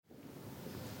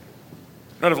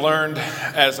What I've learned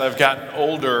as I've gotten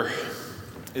older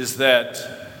is that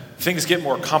things get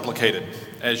more complicated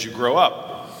as you grow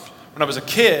up. When I was a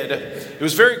kid, it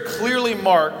was very clearly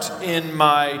marked in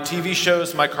my TV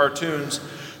shows, my cartoons,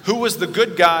 who was the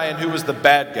good guy and who was the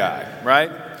bad guy,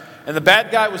 right? And the bad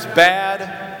guy was bad,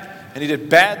 and he did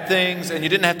bad things, and you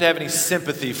didn't have to have any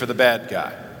sympathy for the bad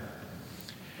guy.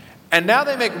 And now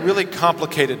they make really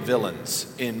complicated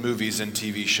villains in movies and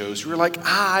TV shows. You're like,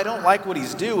 I don't like what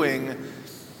he's doing,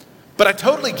 but I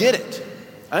totally get it.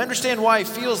 I understand why he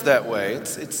feels that way.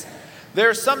 There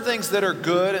are some things that are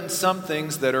good and some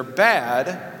things that are bad,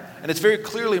 and it's very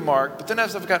clearly marked. But then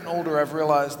as I've gotten older, I've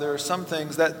realized there are some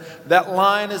things that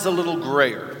line is a little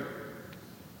grayer,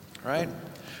 right?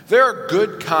 There are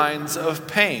good kinds of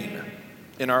pain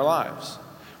in our lives.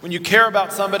 When you care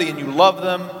about somebody and you love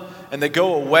them and they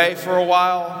go away for a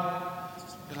while,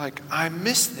 you're like, I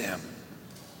miss them.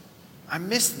 I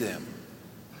miss them.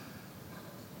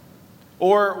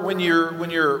 Or when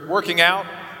you're working out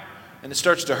and it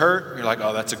starts to hurt, you're like,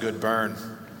 oh, that's a good burn.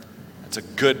 That's a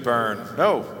good burn.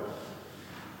 No,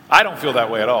 I don't feel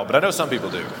that way at all, but I know some people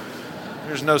do.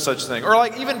 There's no such thing. Or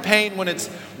like even pain when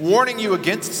it's warning you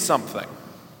against something.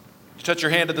 You touch your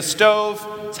hand to the stove,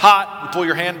 it's hot, you pull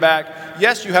your hand back.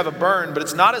 Yes, you have a burn, but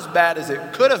it's not as bad as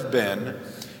it could have been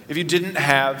if you didn't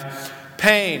have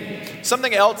pain.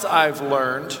 Something else I've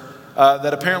learned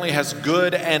that apparently has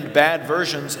good and bad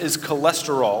versions is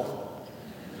cholesterol.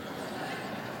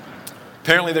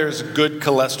 Apparently there's good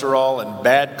cholesterol and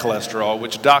bad cholesterol,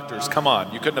 which doctors, come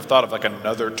on, you couldn't have thought of like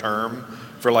another term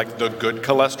for like the good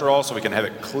cholesterol so we can have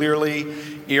it clearly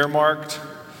earmarked?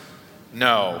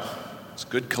 No, it's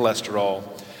good cholesterol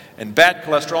and bad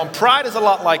cholesterol, and pride is a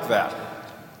lot like that.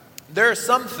 There are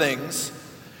some things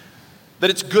that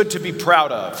it's good to be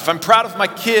proud of. If I'm proud of my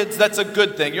kids, that's a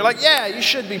good thing. You're like, yeah, you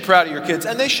should be proud of your kids,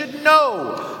 and they should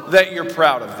know that you're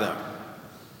proud of them.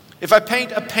 If I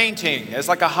paint a painting as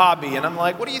like a hobby, and I'm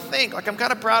like, what do you think? Like, I'm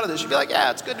kind of proud of this. You'd be like,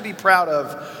 yeah, it's good to be proud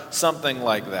of something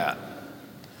like that.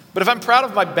 But if I'm proud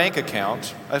of my bank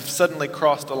account, I've suddenly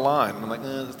crossed a line. I'm like,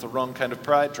 that's the wrong kind of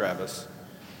pride, Travis.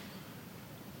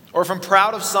 Or if I'm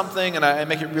proud of something and I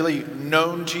make it really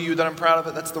known to you that I'm proud of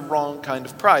it, that's the wrong kind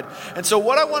of pride. And so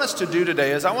what I want us to do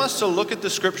today is I want us to look at the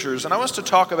scriptures and I want us to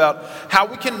talk about how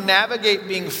we can navigate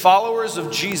being followers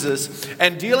of Jesus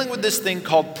and dealing with this thing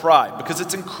called pride, because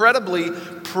it's incredibly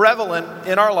prevalent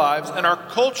in our lives, and our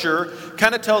culture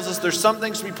kind of tells us there's some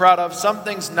things to be proud of, some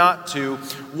things not to.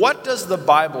 What does the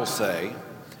Bible say?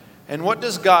 And what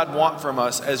does God want from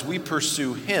us as we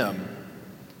pursue Him?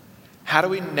 How do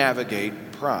we navigate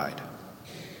pride?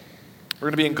 We're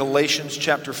going to be in Galatians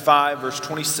chapter 5, verse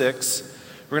 26.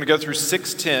 We're going to go through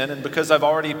 6:10, and because I've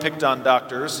already picked on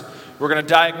doctors, we're going to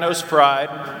diagnose pride.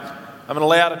 I'm going to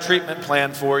lay out a treatment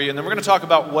plan for you, and then we're going to talk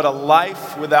about what a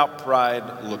life without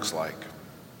pride looks like.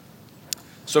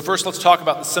 So first, let's talk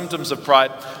about the symptoms of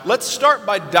pride. Let's start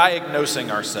by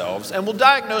diagnosing ourselves, and we'll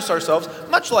diagnose ourselves,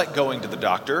 much like going to the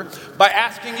doctor, by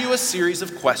asking you a series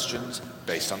of questions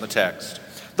based on the text.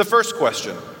 The first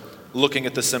question, looking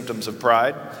at the symptoms of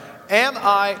pride, am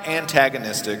I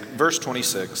antagonistic? Verse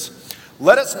 26,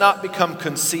 let us not become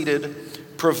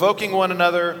conceited, provoking one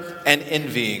another and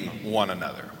envying one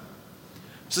another.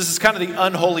 So this is kind of the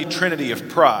unholy trinity of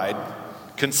pride: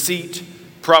 conceit,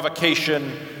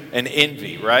 provocation, and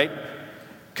envy, right?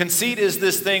 Conceit is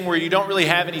this thing where you don't really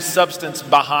have any substance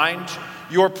behind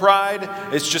your pride.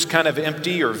 It's just kind of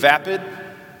empty or vapid.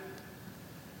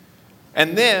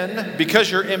 And then,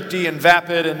 because you're empty and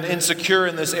vapid and insecure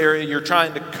in this area, you're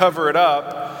trying to cover it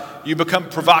up, you become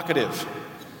provocative.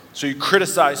 So you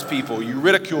criticize people, you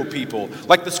ridicule people,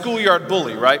 like the schoolyard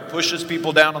bully, right? Pushes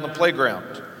people down on the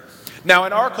playground. Now,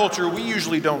 in our culture, we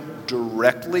usually don't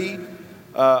directly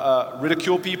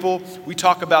ridicule people. We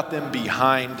talk about them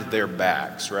behind their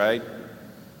backs, right?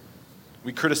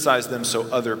 We criticize them so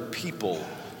other people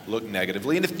look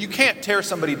negatively. And if you can't tear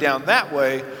somebody down that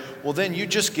way, well, then you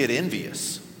just get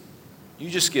envious. You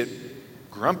just get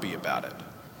grumpy about it.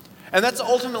 And that's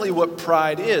ultimately what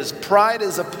pride is. Pride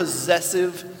is a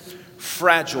possessive,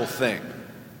 fragile thing.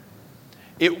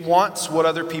 It wants what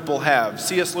other people have.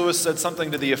 C.S. Lewis said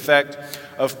something to the effect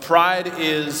of pride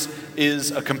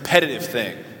is a competitive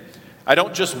thing. I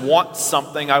don't just want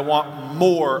something, I want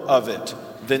more of it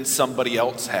than somebody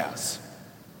else has.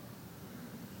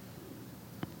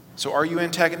 So are you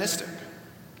antagonistic?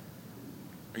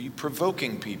 Are you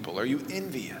provoking people? Are you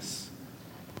envious?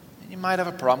 And you might have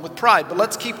a problem with pride, but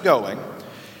let's keep going.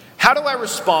 How do I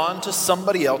respond to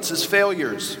somebody else's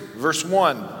failures? Verse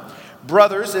 1,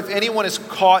 brothers, if anyone is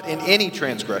caught in any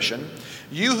transgression,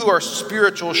 You who are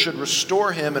spiritual should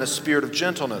restore him in a spirit of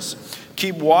gentleness.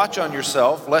 Keep watch on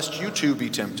yourself, lest you too be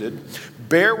tempted.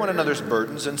 Bear one another's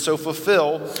burdens, and so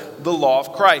fulfill the law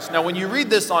of Christ. Now, when you read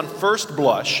this on first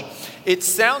blush, it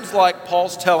sounds like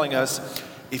Paul's telling us,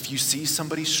 if you see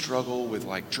somebody struggle with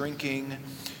drinking,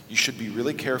 you should be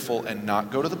really careful and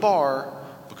not go to the bar,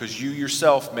 because you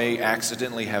yourself may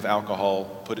accidentally have alcohol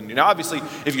put in you. Now, obviously,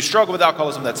 if you struggle with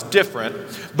alcoholism, that's different.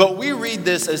 But we read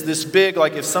this as this big,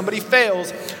 if somebody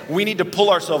fails, we need to pull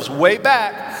ourselves way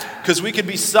back because we could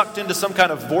be sucked into some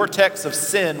kind of vortex of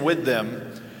sin with them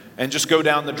and just go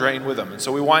down the drain with them. And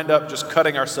so we wind up just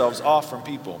cutting ourselves off from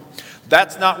people.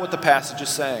 That's not what the passage is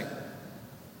saying.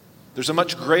 There's a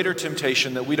much greater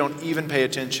temptation that we don't even pay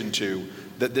attention to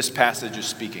that this passage is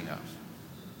speaking of.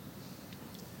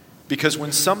 Because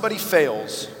when somebody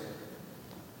fails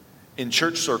in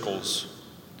church circles,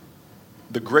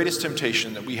 the greatest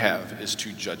temptation that we have is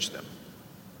to judge them,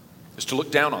 is to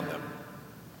look down on them,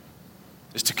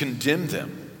 is to condemn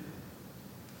them,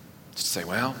 to say,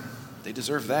 well, they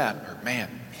deserve that, or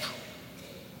man.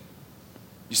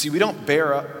 You see, we don't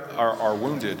bear up our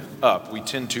wounded up. We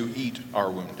tend to eat our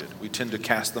wounded. We tend to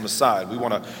cast them aside. We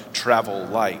want to travel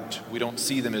light. We don't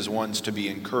see them as ones to be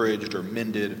encouraged or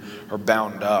mended or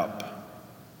bound up.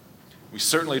 We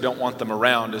certainly don't want them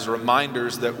around as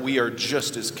reminders that we are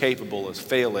just as capable of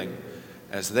failing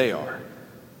as they are.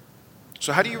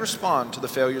 So how do you respond to the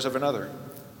failures of another?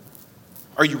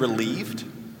 Are you relieved?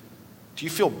 Do you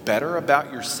feel better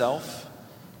about yourself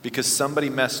because somebody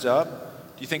messed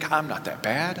up? Do you think, I'm not that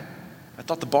bad? I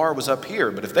thought the bar was up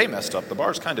here, but if they messed up, the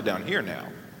bar's kind of down here now.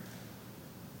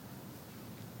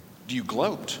 Do you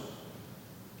gloat?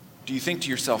 Do you think to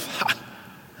yourself,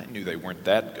 I knew they weren't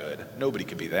that good. Nobody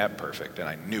could be that perfect, and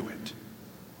I knew it.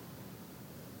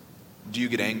 Do you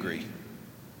get angry?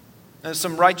 Now,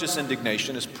 some righteous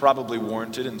indignation is probably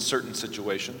warranted in certain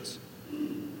situations.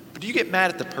 But do you get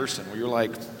mad at the person where you're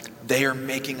like, they are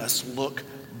making us look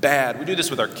bad? We do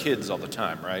this with our kids all the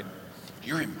time, right?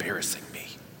 You're embarrassing me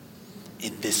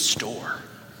in this store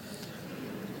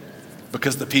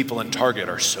because the people in Target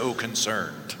are so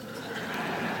concerned.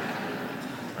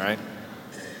 Right?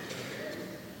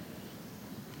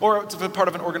 Or it's a part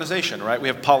of an organization, right? We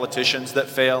have politicians that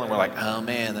fail and we're like, oh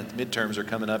man, the midterms are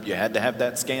coming up. You had to have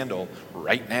that scandal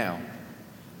right now.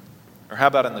 Or how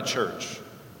about in the church?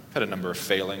 I've had a number of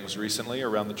failings recently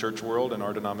around the church world and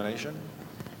our denomination.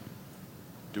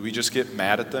 Do we just get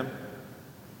mad at them?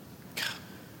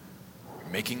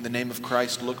 Making the name of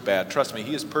Christ look bad. Trust me,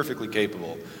 he is perfectly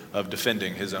capable of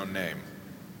defending his own name.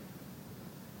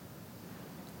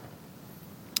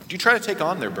 Do you try to take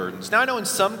on their burdens? Now, I know in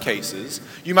some cases,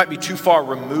 you might be too far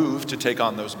removed to take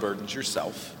on those burdens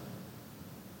yourself.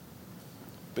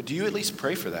 But do you at least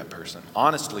pray for that person,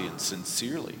 honestly and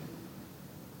sincerely?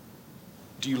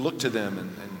 Do you look to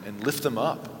them and lift them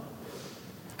up?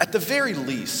 At the very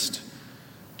least,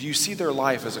 do you see their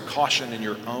life as a caution in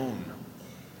your own,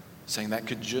 saying that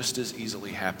could just as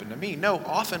easily happen to me? No,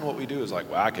 often what we do is well,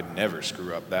 I could never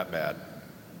screw up that bad.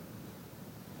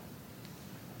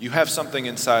 You have something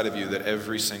inside of you that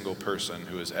every single person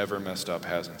who has ever messed up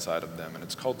has inside of them, and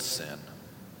it's called sin.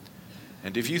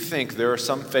 And if you think there are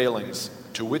some failings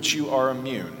to which you are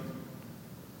immune,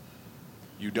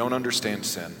 you don't understand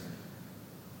sin.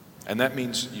 And that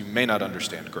means you may not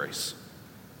understand grace.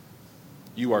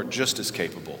 You are just as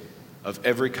capable of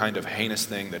every kind of heinous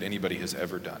thing that anybody has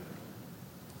ever done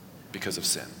because of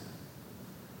sin.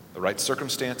 The right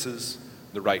circumstances,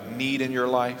 the right need in your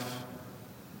life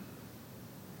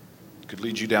could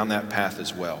lead you down that path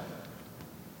as well.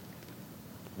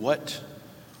 What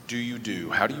do you do?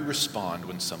 How do you respond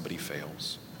when somebody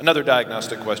fails? Another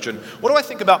diagnostic question. What do I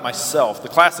think about myself? The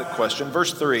classic question,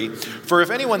 verse 3, for if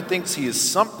anyone thinks he is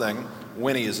something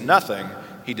when he is nothing,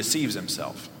 he deceives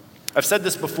himself. I've said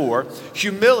this before.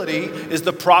 Humility is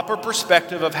the proper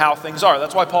perspective of how things are.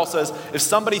 That's why Paul says, if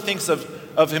somebody thinks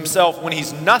of himself when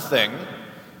he's nothing,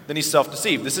 then he's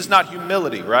self-deceived. This is not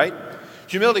humility, right?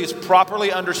 Humility is properly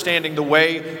understanding the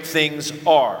way things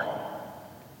are.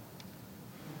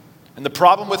 And the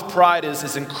problem with pride is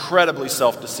it's incredibly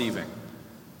self-deceiving.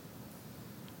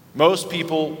 Most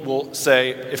people will say,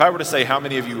 if I were to say how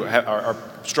many of you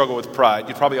struggle with pride,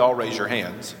 you'd probably all raise your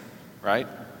hands, right?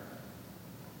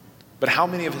 But how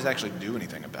many of us actually do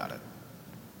anything about it?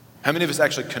 How many of us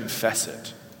actually confess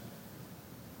it?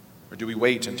 Or do we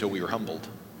wait until we are humbled?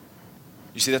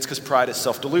 You see, that's because pride is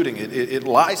self-deluding. It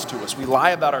lies to us. We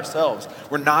lie about ourselves.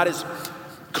 We're not as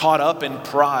caught up in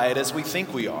pride as we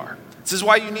think we are. This is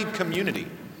why you need community.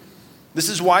 This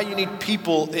is why you need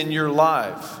people in your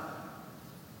life.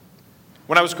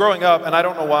 When I was growing up, and I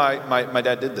don't know why my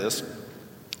dad did this,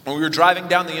 When we were driving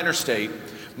down the interstate,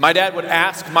 my dad would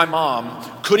ask my mom,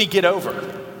 could he get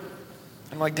over?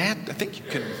 I'm like, Dad, I think you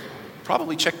can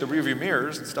probably check the rearview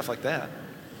mirrors and stuff like that.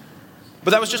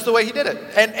 But that was just the way he did it.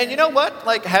 And you know what?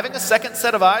 Like, having a second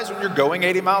set of eyes when you're going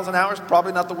 80 miles an hour is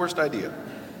probably not the worst idea.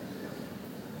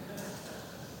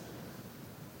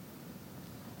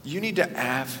 You need to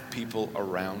have people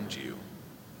around you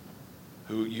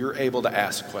who you're able to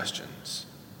ask questions.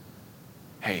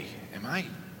 Hey,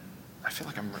 I feel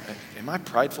like am I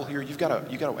prideful here?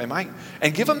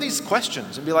 And give them these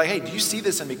questions and be like, hey, do you see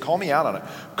this in me? Call me out on it.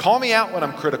 Call me out when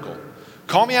I'm critical.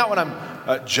 Call me out when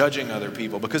I'm judging other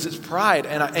people, because it's pride,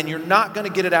 and you're not going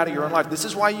to get it out of your own life. This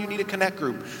is why you need a connect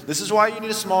group. This is why you need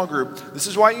a small group. This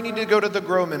is why you need to go to the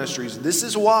Grow Ministries. This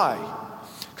is why.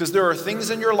 Because there are things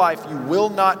in your life you will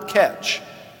not catch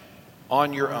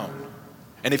on your own.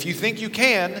 And if you think you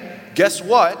can, guess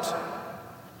what?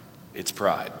 It's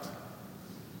pride.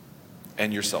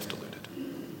 And you're self-deluded.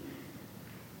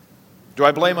 Do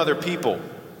I blame other people?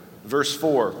 Verse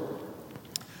 4.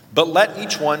 But let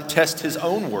each one test his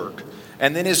own work,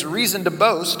 and then his reason to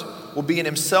boast will be in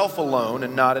himself alone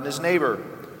and not in his neighbor.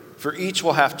 For each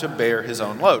will have to bear his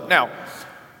own load. Now,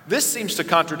 this seems to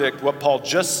contradict what Paul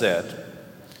just said,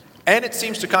 and it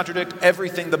seems to contradict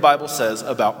everything the Bible says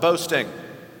about boasting.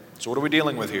 So what are we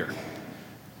dealing with here?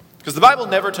 Because the Bible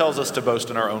never tells us to boast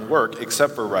in our own work,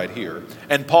 except for right here.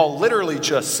 And Paul literally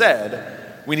just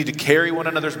said we need to carry one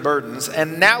another's burdens,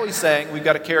 and now he's saying we've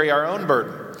got to carry our own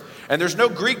burden. And there's no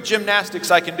Greek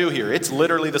gymnastics I can do here. It's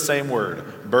literally the same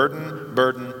word. Burden,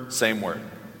 burden, same word.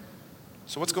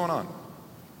 So what's going on?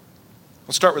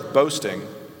 Let's start with boasting.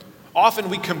 Often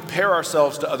we compare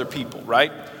ourselves to other people,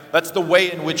 right? That's the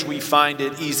way in which we find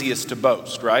it easiest to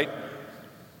boast, right?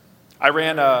 I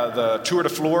ran the Tour de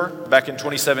Flor back in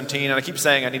 2017, and I keep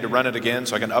saying I need to run it again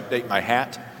so I can update my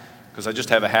hat, because I just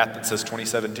have a hat that says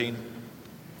 2017,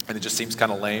 and it just seems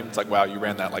kind of lame. It's like, wow, you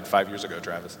ran that like 5 years ago,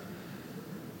 Travis.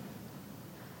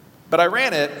 But I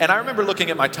ran it, and I remember looking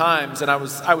at my times, and I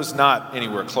was not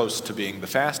anywhere close to being the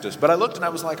fastest. But I looked, and I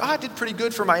was like, I did pretty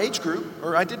good for my age group,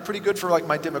 or I did pretty good for like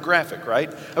my demographic, right?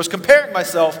 I was comparing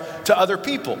myself to other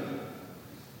people.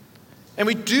 And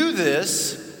we do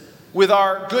this with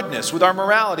our goodness, with our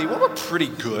morality. Well, we're pretty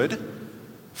good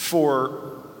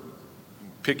for,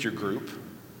 pick your group.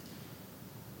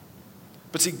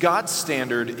 But see, God's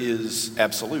standard is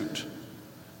absolute.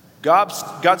 God's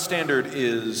standard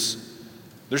is,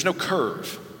 there's no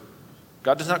curve.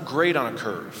 God does not grade on a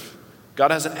curve.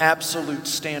 God has an absolute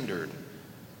standard.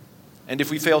 And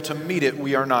if we fail to meet it,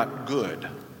 we are not good.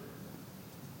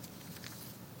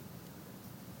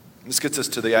 This gets us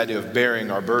to the idea of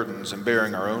bearing our burdens and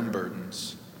bearing our own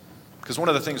burdens. Because one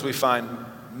of the things we find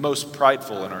most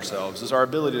prideful in ourselves is our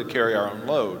ability to carry our own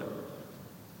load.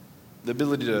 The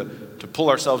ability to pull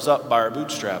ourselves up by our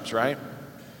bootstraps, right?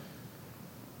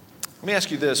 Let me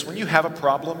ask you this. When you have a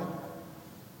problem,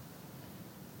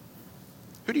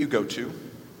 who do you go to?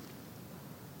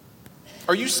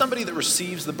 Are you somebody that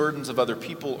receives the burdens of other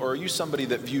people, or are you somebody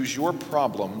that views your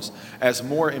problems as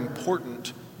more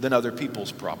important than other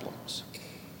people's problems?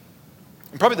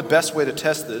 And probably the best way to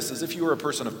test this is if you are a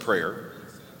person of prayer.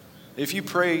 If you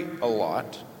pray a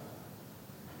lot,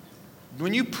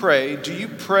 when you pray, do you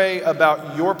pray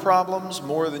about your problems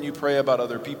more than you pray about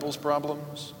other people's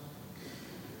problems?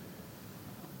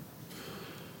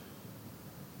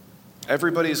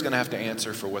 Everybody is going to have to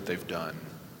answer for what they've done.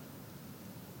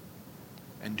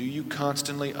 And do you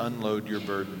constantly unload your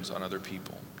burdens on other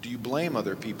people? Do you blame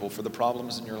other people for the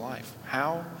problems in your life?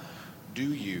 How do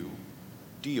you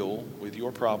deal with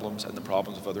your problems and the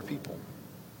problems of other people?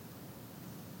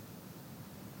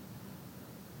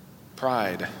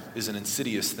 Pride is an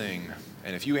insidious thing.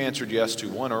 And if you answered yes to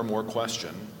one or more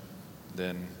question,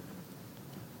 then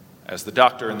as the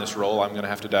doctor in this role, I'm going to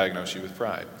have to diagnose you with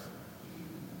pride.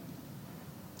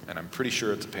 And I'm pretty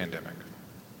sure it's a pandemic.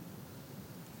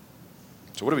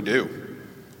 So what do we do?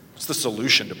 What's the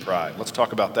solution to pride? Let's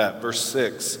talk about that. Verse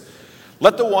 6.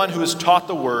 Let the one who is taught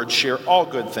the word share all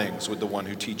good things with the one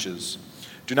who teaches.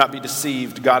 Do not be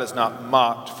deceived. God is not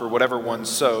mocked, for whatever one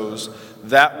sows,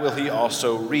 that will he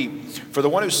also reap. For the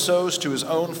one who sows to his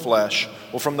own flesh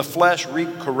will from the flesh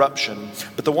reap corruption,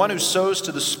 but the one who sows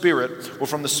to the Spirit will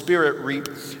from the Spirit reap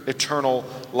eternal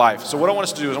life. So what I want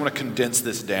us to do is I want to condense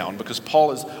this down, because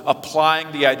Paul is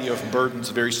applying the idea of burdens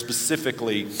very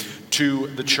specifically to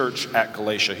the church at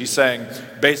Galatia. He's saying,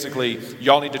 basically,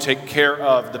 y'all need to take care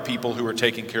of the people who are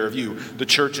taking care of you. The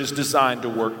church is designed to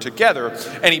work together.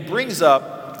 And he brings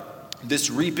up this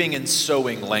reaping and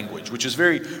sowing language, which is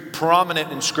very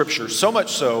prominent in Scripture, so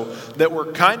much so that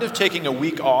we're kind of taking a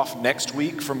week off next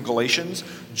week from Galatians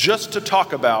just to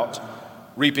talk about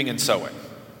reaping and sowing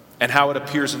and how it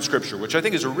appears in Scripture, which I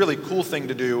think is a really cool thing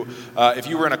to do. If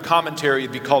you were in a commentary,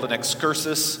 it'd be called an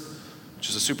excursus, which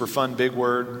is a super fun big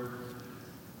word.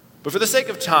 But for the sake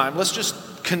of time, let's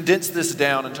just condense this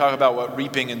down and talk about what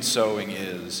reaping and sowing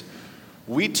is.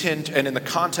 We tend, and in the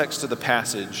context of the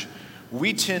passage,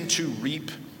 we tend to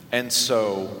reap and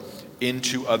sow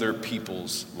into other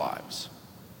people's lives.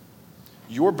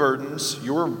 Your burdens,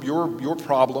 your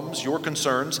problems, your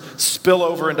concerns spill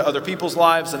over into other people's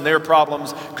lives, and their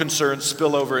problems, concerns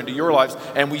spill over into your lives.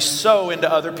 And we sow into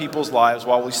other people's lives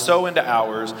while we sow into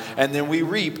ours, and then we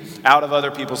reap out of other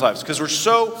people's lives because we're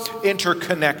so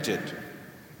interconnected.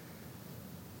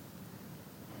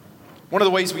 One of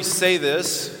the ways we say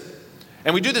this,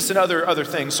 and we do this in other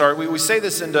things, we say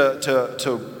this into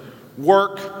to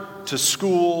work, to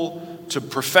school, to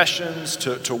professions,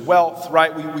 to wealth,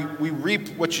 right? We reap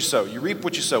what you sow. You reap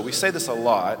what you sow. We say this a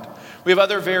lot. We have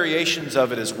other variations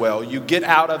of it as well. You get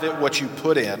out of it what you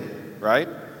put in, right?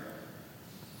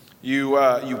 You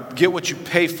get what you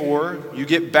pay for. You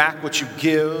get back what you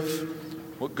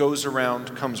give. What goes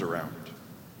around comes around.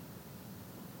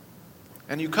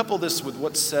 And you couple this with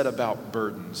what's said about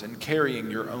burdens and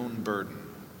carrying your own burden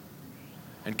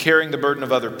and carrying the burden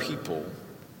of other people.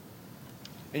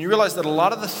 And you realize that a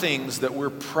lot of the things that we're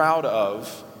proud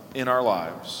of in our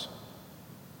lives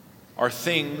are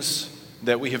things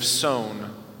that we have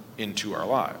sown into our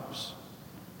lives.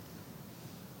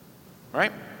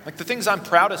 Right? Like the things I'm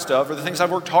proudest of are the things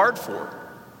I've worked hard for.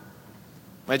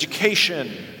 My education,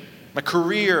 my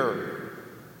career,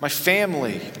 my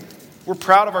family. We're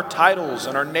proud of our titles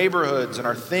and our neighborhoods and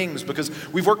our things because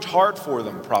we've worked hard for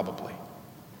them probably.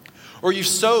 Or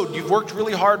you've worked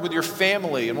really hard with your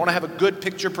family and want to have a good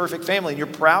picture-perfect family and you're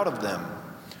proud of them.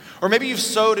 Or maybe you've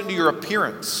sowed into your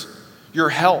appearance, your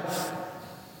health.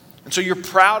 And so you're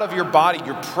proud of your body,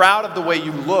 you're proud of the way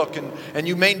you look and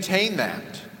you maintain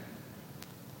that.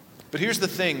 But here's the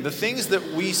things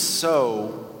that we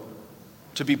sow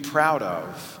to be proud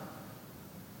of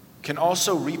can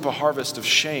also reap a harvest of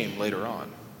shame later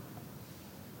on.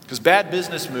 Because bad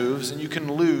business moves and you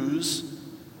can lose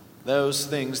those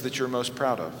things that you're most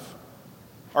proud of.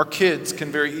 Our kids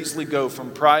can very easily go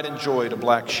from pride and joy to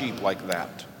black sheep like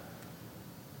that,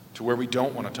 to where we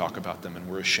don't want to talk about them and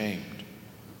we're ashamed.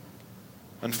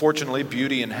 Unfortunately,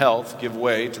 beauty and health give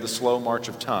way to the slow march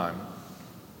of time.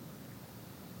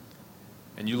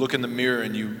 And you look in the mirror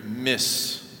and you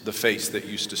miss the face that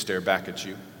used to stare back at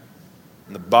you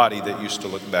and the body that used to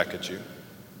look back at you.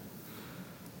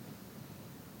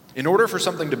 In order for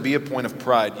something to be a point of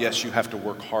pride, yes, you have to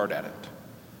work hard at it.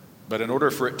 But in order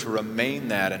for it to remain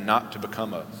that and not to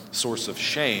become a source of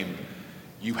shame,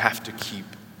 you have to keep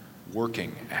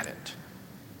working at it.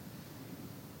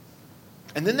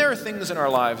 And then there are things in our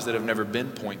lives that have never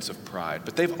been points of pride,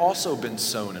 but they've also been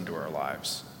sown into our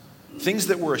lives. Things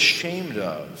that we're ashamed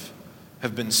of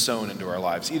have been sown into our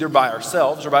lives, either by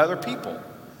ourselves or by other people,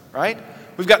 right?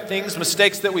 We've got things,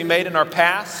 mistakes that we made in our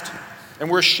past, and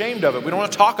we're ashamed of it. We don't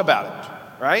want to talk about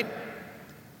it, right?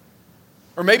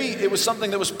 Or maybe it was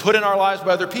something that was put in our lives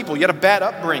by other people. You had a bad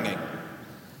upbringing.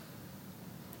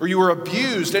 Or you were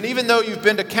abused, and even though you've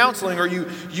been to counseling or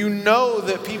you know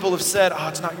that people have said,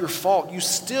 it's not your fault, you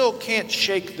still can't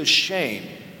shake the shame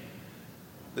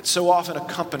that so often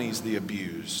accompanies the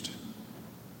abused.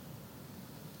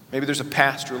 Maybe there's a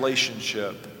past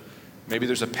relationship. Maybe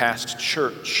there's a past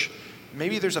church.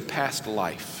 Maybe there's a past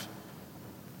life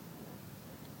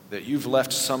that you've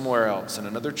left somewhere else, in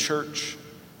another church,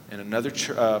 in another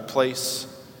place,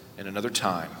 in another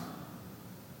time.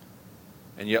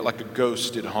 And yet, like a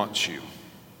ghost, it haunts you,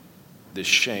 this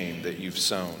shame that you've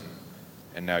sown,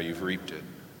 and now you've reaped it.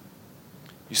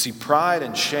 You see, pride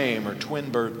and shame are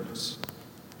twin burdens,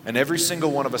 and every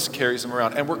single one of us carries them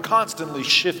around, and we're constantly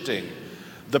shifting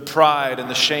the pride and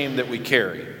the shame that we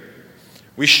carry.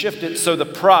 We shift it so the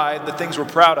pride, the things we're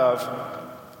proud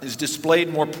of, is displayed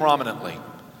more prominently.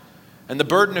 And the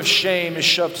burden of shame is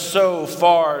shoved so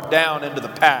far down into the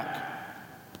pack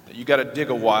that you got to dig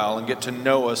a while and get to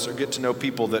know us or get to know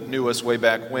people that knew us way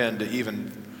back when to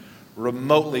even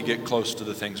remotely get close to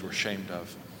the things we're ashamed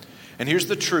of. And here's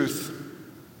the truth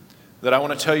that I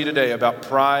want to tell you today about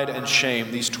pride and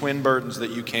shame, these twin burdens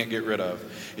that you can't get rid of,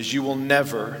 is you will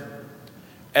never,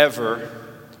 ever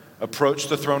approach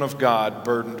the throne of God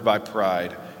burdened by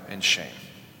pride and shame.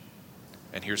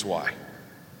 And here's why.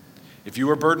 If you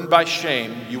are burdened by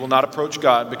shame, you will not approach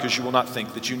God because you will not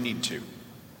think that you need to.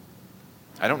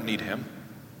 I don't need him.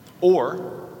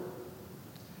 Or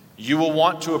You will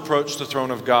want to approach the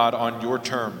throne of God on your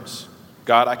terms.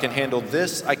 God, I can handle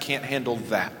this, I can't handle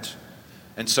that.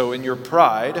 And so in your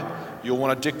pride, you'll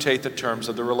want to dictate the terms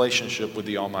of the relationship with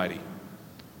the Almighty.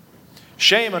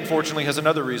 Shame, unfortunately, has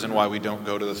another reason why we don't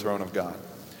go to the throne of God.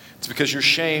 It's because your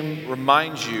shame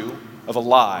reminds you of a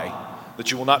lie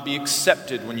that you will not be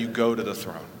accepted when you go to the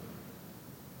throne.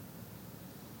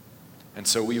 And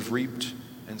so we've reaped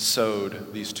and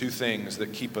sowed these two things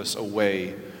that keep us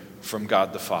away from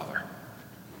God the Father.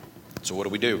 So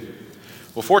what do?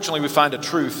 Well, fortunately, we find a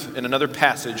truth in another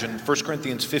passage in 1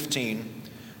 Corinthians 15.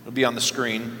 It'll be on the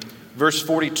screen. Verse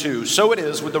 42, so it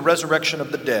is with the resurrection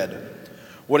of the dead.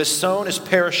 What is sown is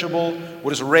perishable,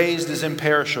 what is raised is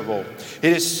imperishable.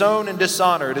 It is sown in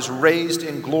dishonor, it is raised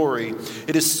in glory.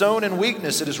 It is sown in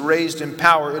weakness, it is raised in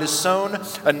power. It is sown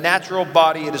a natural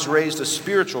body, it is raised a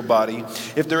spiritual body.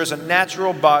 If there is a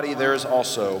natural body, there is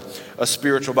also a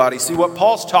spiritual body. See, what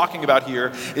Paul's talking about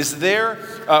here is there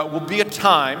will be a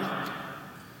time,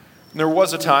 there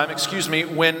was a time,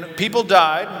 when people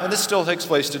died, and this still takes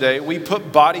place today, we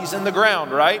put bodies in the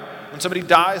ground, right? When somebody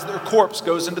dies, their corpse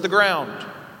goes into the ground.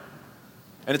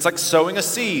 And it's like sowing a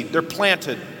seed. They're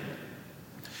planted.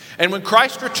 And when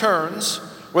Christ returns,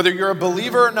 whether you're a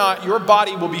believer or not, your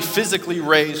body will be physically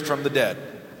raised from the dead.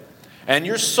 And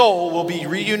your soul will be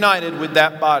reunited with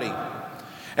that body.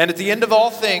 And at the end of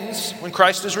all things, when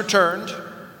Christ is returned,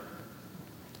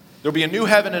 there'll be a new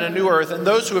heaven and a new earth. And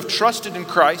those who have trusted in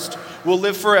Christ will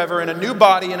live forever in a new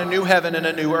body and a new heaven and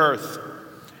a new earth.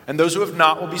 And those who have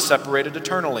not will be separated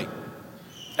eternally.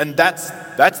 And that's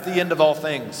the end of all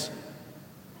things.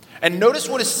 And notice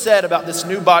what is said about this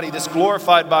new body, this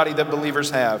glorified body that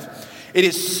believers have. It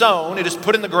is sown, it is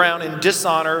put in the ground in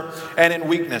dishonor and in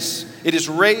weakness. It is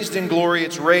raised in glory,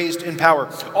 it's raised in power.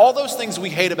 All those things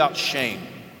we hate about shame,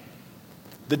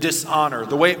 the dishonor,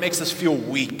 the way it makes us feel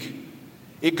weak,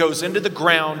 it goes into the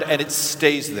ground and it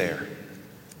stays there.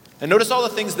 And notice all the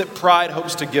things that pride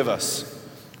hopes to give us,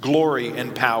 glory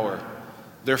and power.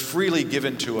 They're freely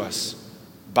given to us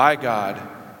by God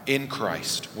in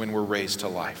Christ when we're raised to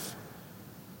life.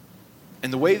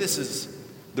 And the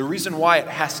reason why it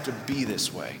has to be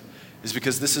this way is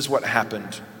because this is what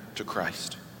happened to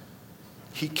Christ.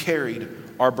 He carried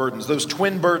our burdens, those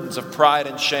twin burdens of pride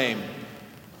and shame,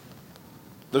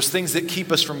 those things that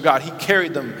keep us from God. He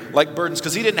carried them like burdens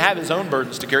because he didn't have his own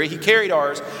burdens to carry. He carried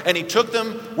ours and he took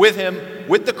them with him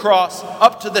with the cross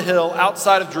up to the hill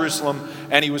outside of Jerusalem,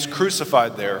 and he was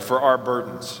crucified there for our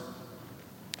burdens.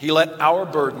 He let our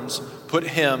burdens put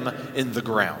him in the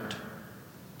ground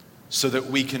so that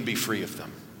we can be free of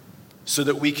them, so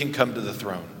that we can come to the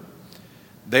throne.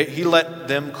 He let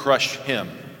them crush him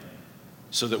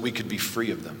so that we could be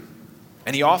free of them.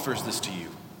 And he offers this to you,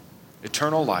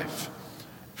 eternal life,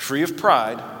 free of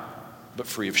pride, but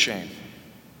free of shame.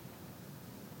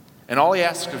 And all he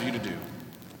asks of you to do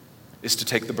is to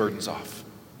take the burdens off,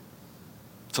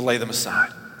 to lay them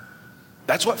aside.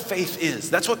 That's what faith is.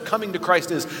 That's what coming to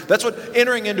Christ is. That's what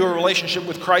entering into a relationship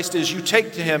with Christ is. You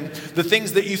take to him the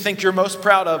things that you think you're most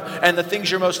proud of and the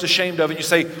things you're most ashamed of, and you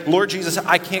say, Lord Jesus,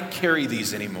 I can't carry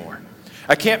these anymore.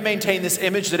 I can't maintain this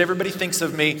image that everybody thinks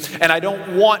of me, and I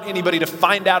don't want anybody to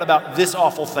find out about this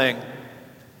awful thing.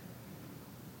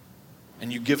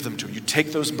 And you give them to him. You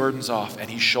take those burdens off, and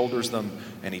he shoulders them,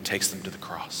 and he takes them to the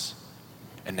cross.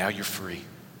 And now you're free.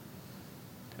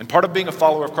 And part of being a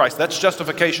follower of Christ, that's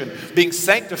justification. Being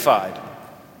sanctified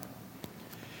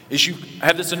is you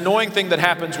have this annoying thing that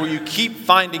happens where you keep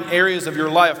finding areas of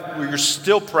your life where you're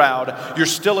still proud, you're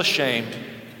still ashamed,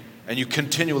 and you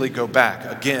continually go back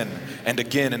again and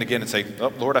again and again and say,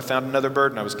 oh, Lord, I found another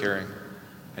burden I was carrying.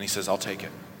 And he says, I'll take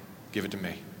it. Give it to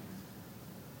me.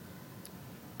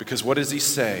 Because what does he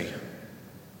say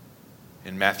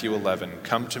in Matthew 11?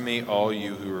 Come to me, all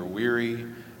you who are weary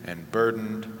and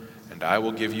burdened, and I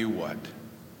will give you what?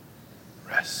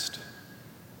 Rest.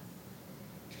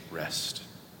 Rest.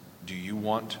 Do you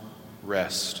want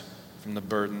rest from the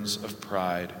burdens of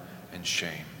pride and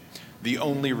shame? The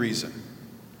only reason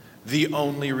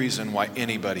why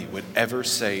anybody would ever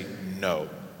say no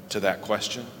to that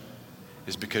question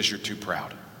is because you're too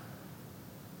proud.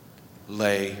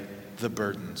 Lay the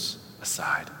burdens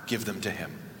aside. Give them to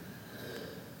him.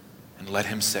 And let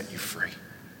him set you free.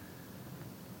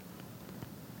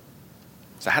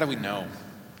 So how do we know?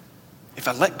 If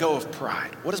I let go of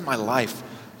pride, what does my life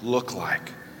look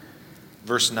like?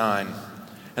 Verse 9,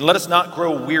 and let us not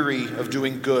grow weary of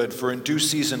doing good, for in due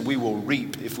season we will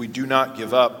reap if we do not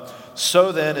give up.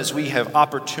 So then, as we have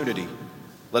opportunity,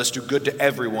 let us do good to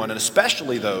everyone, and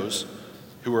especially those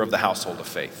who are of the household of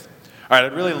faith. All right,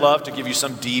 I'd really love to give you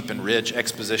some deep and rich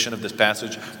exposition of this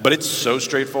passage, but it's so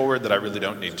straightforward that I really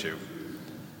don't need to.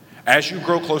 As you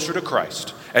grow closer to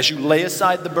Christ, as you lay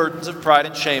aside the burdens of pride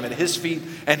and shame at his feet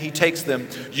and he takes them,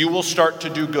 you will start to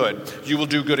do good. You will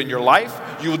do good in your life,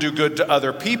 you will do good to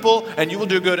other people, and you will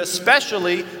do good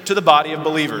especially to the body of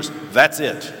believers. That's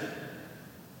it.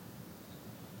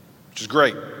 Which is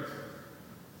great.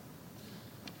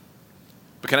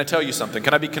 But can I tell you something?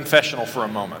 Can I be confessional for a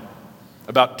moment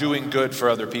about doing good for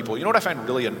other people? You know what I find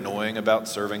really annoying about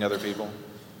serving other people?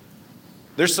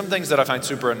 There's some things that I find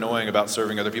super annoying about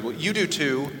serving other people. You do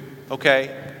too,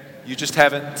 okay? You just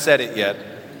haven't said it yet.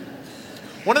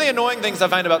 One of the annoying things I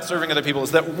find about serving other people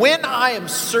is that when I am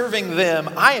serving them,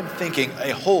 I am thinking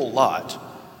a whole lot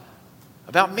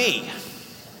about me.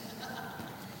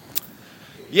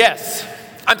 Yes,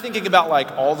 I'm thinking about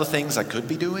like all the things I could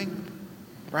be doing,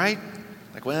 right?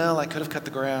 Like, well, I could have cut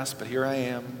the grass, but here I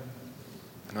am.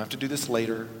 I'm gonna have to do this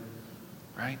later,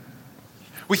 right?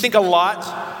 We think a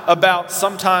lot about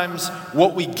sometimes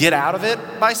what we get out of it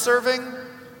by serving,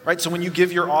 right? So when you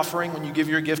give your offering, when you give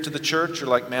your gift to the church, you're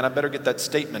like, man, I better get that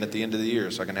statement at the end of the year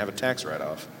so I can have a tax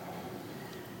write-off.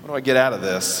 What do I get out of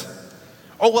this?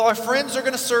 Oh, well, our friends are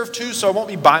going to serve too, so I won't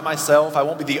be by myself. I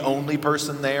won't be the only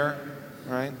person there,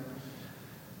 right?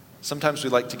 Sometimes we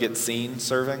like to get seen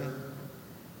serving.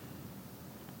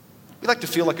 We like to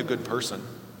feel like a good person.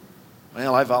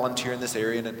 Well, I volunteer in this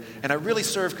area, and I really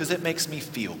serve because it makes me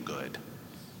feel good.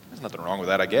 There's nothing wrong with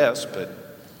that, I guess, but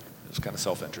it's kind of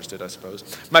self-interested, I suppose.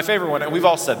 My favorite one, and we've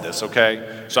all said this,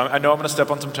 okay? So I know I'm going to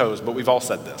step on some toes, but we've all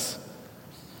said this.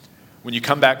 When you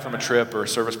come back from a trip or a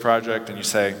service project and you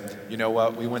say, you know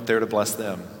what, we went there to bless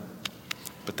them,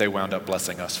 but they wound up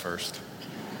blessing us first.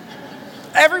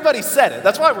 Everybody said it.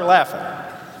 That's why we're laughing.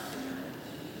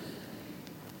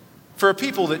 For a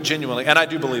people that genuinely, and I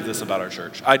do believe this about our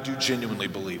church, I do genuinely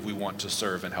believe we want to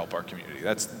serve and help our community.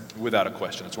 That's without a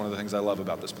question. It's one of the things I love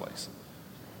about this place.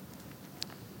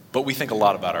 But we think a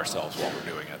lot about ourselves while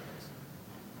we're doing it.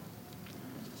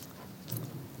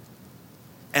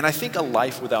 And I think a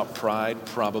life without pride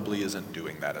probably isn't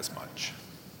doing that as much.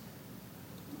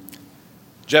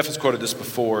 Jeff has quoted this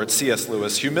before. It's C.S.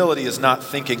 Lewis. Humility is not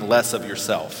thinking less of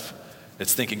yourself.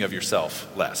 It's thinking of yourself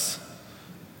less.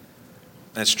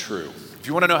 That's true. If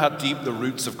you want to know how deep the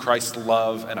roots of Christ's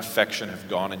love and affection have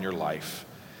gone in your life,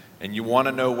 and you want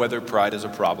to know whether pride is a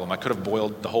problem, I could have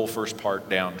boiled the whole first part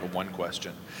down to one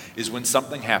question, is when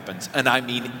something happens, and I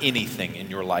mean anything in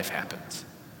your life happens,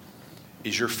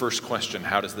 is your first question,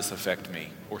 how does this affect me,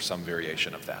 or some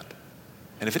variation of that?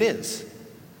 And if it is,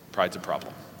 pride's a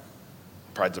problem.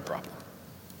 Pride's a problem.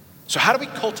 So how do we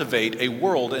cultivate a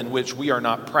world in which we are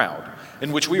not proud,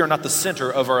 in which we are not the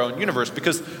center of our own universe?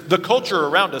 Because the culture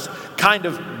around us kind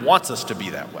of wants us to be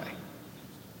that way.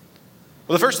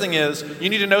 Well, the first thing is, you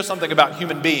need to know something about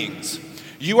human beings.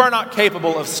 You are not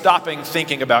capable of stopping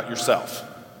thinking about yourself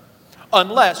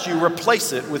unless you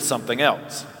replace it with something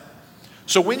else.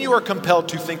 So when you are compelled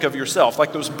to think of yourself,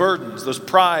 like those burdens, those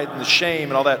pride and the shame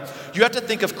and all that, you have to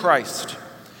think of Christ.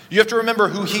 You have to remember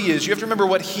who he is. You have to remember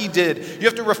what he did. You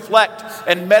have to reflect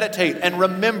and meditate and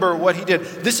remember what he did.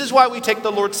 This is why we take the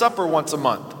Lord's Supper once a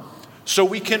month, so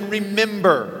we can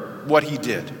remember what he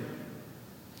did.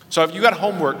 So if you got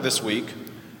homework this week,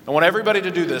 I want everybody to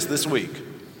do this week.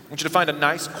 I want you to find a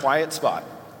nice, quiet spot.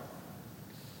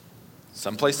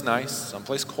 Someplace nice,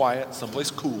 someplace quiet,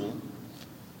 someplace cool.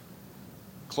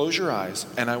 Close your eyes,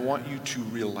 and I want you to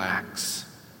relax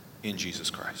in Jesus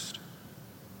Christ.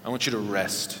 I want you to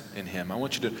rest in him. I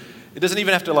want you to, it doesn't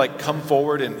even have to like come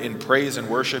forward in praise and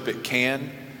worship. It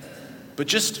can. But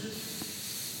just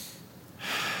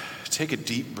take a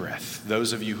deep breath,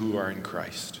 those of you who are in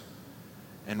Christ,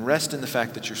 and rest in the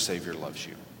fact that your Savior loves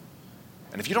you.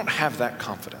 And if you don't have that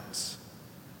confidence,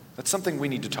 that's something we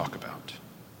need to talk about.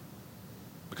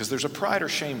 Because there's a pride or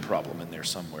shame problem in there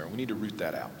somewhere. We need to root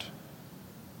that out.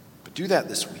 But do that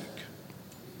this week.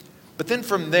 But then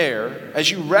from there, as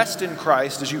you rest in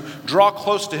Christ, as you draw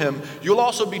close to him, you'll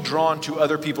also be drawn to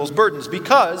other people's burdens,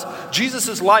 because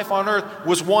Jesus' life on earth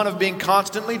was one of being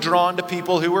constantly drawn to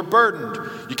people who were burdened.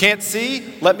 You can't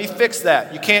see? Let me fix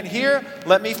that. You can't hear?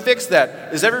 Let me fix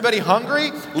that. Is everybody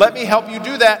hungry? Let me help you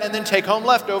do that and then take home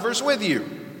leftovers with you.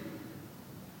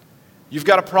 You've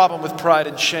got a problem with pride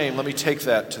and shame. Let me take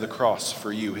that to the cross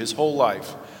for you. His whole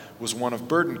life was one of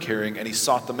burden carrying, and he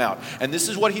sought them out. And this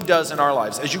is what he does in our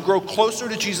lives. As you grow closer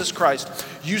to Jesus Christ,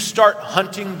 you start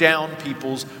hunting down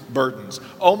people's burdens,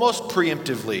 almost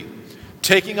preemptively,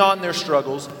 taking on their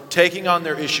struggles, taking on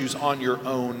their issues on your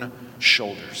own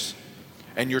shoulders.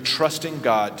 And you're trusting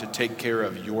God to take care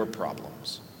of your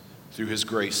problems through his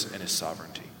grace and his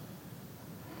sovereignty.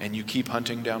 and you keep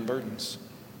hunting down burdens.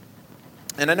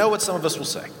 And I know what some of us will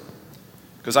say,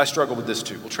 because I struggle with this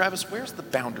too. Well, Travis, where's the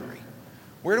boundary?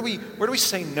 Where do we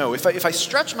say no? If I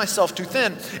stretch myself too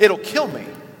thin, it'll kill me.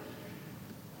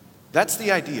 That's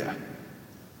the idea.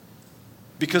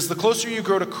 Because the closer you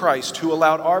grow to Christ, who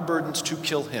allowed our burdens to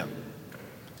kill him,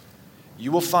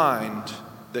 you will find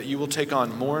that you will take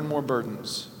on more and more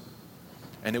burdens,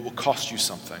 and it will cost you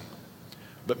something.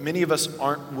 But many of us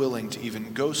aren't willing to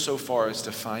even go so far as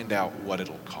to find out what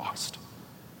it'll cost,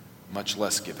 much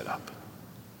less give it up.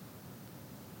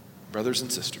 Brothers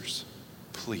and sisters,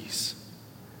 please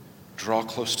draw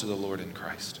close to the Lord in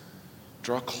Christ.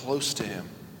 Draw close to him.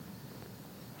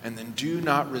 And then do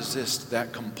not resist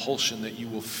that compulsion that you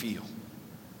will feel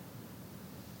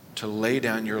to lay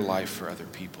down your life for other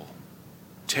people.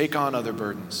 Take on other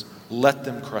burdens. Let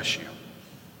them crush you.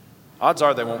 Odds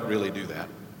are they won't really do that.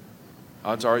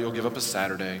 Odds are you'll give up a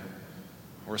Saturday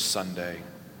or a Sunday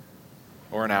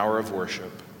or an hour of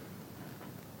worship.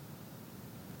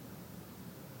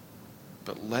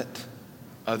 But let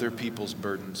other people's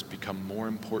burdens become more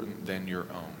important than your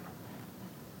own.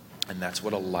 And that's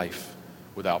what a life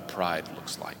without pride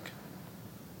looks like.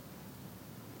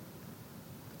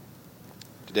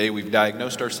 Today we've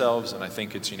diagnosed ourselves, and I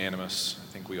think it's unanimous.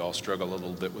 I think we all struggle a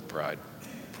little bit with pride,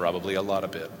 probably a lot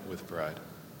of bit with pride.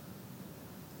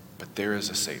 But there is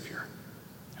a Savior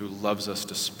who loves us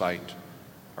despite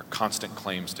our constant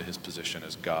claims to his position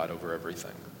as God over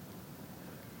everything.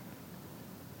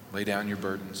 Lay down your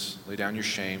burdens, lay down your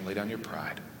shame, lay down your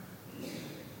pride.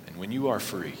 And when you are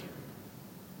free,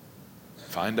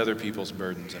 find other people's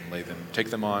burdens and take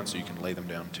them on so you can lay them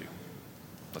down too.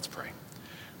 Let's pray.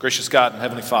 Gracious God and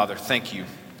Heavenly Father, thank you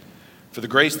for the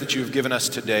grace that you have given us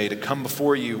today to come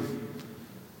before you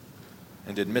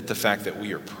and admit the fact that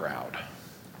we are proud.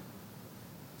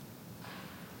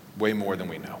 Way more than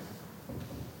we know.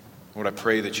 Lord, I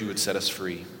pray that you would set us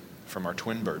free from our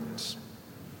twin burdens.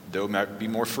 Though we might be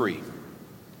more free,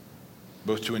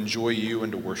 both to enjoy you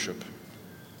and to worship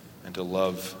and to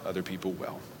love other people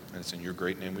well. And it's in your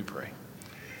great name we pray.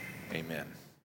 Amen.